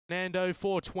Fernando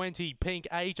 420, Pink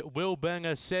 8, Will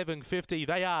Burner 750.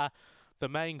 They are the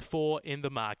main four in the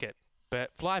market.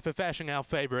 But Fly for Fashion, our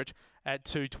favourite, at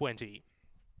 220.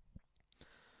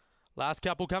 Last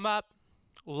couple come up.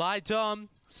 Light on,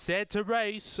 set to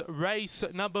race. Race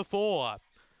number 4.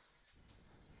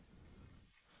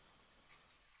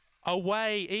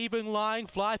 Away, even line,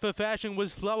 Fly for Fashion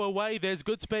was slow away. There's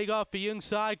good speed off the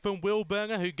inside from Will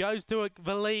Burner, who goes to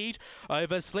the lead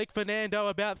over Slick Fernando,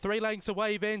 about 3 lengths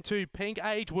away then to Pink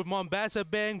 8 with Mombasa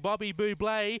Bang, Bobby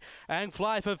Bublé, and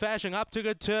Fly for Fashion up to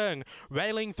the turn.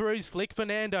 Railing through Slick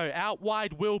Fernando, out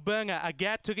wide Will Burner, a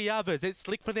gap to the others. It's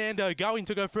Slick Fernando going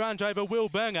to the front over Will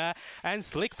Burner, and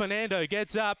Slick Fernando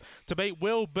gets up to beat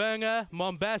Will Burner,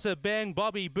 Mombasa Bang,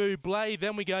 Bobby Bublé.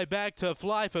 Then we go back to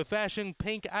Fly for Fashion,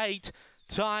 Pink 8.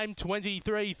 Time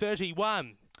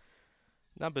 23:31.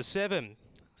 Number 7,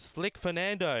 Slick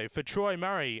Fernando for Troy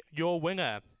Murray, your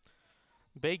winner.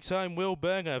 Beaks home Will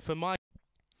Burner for Mike.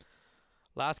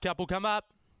 Last couple come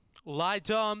up.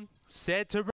 Light on, set to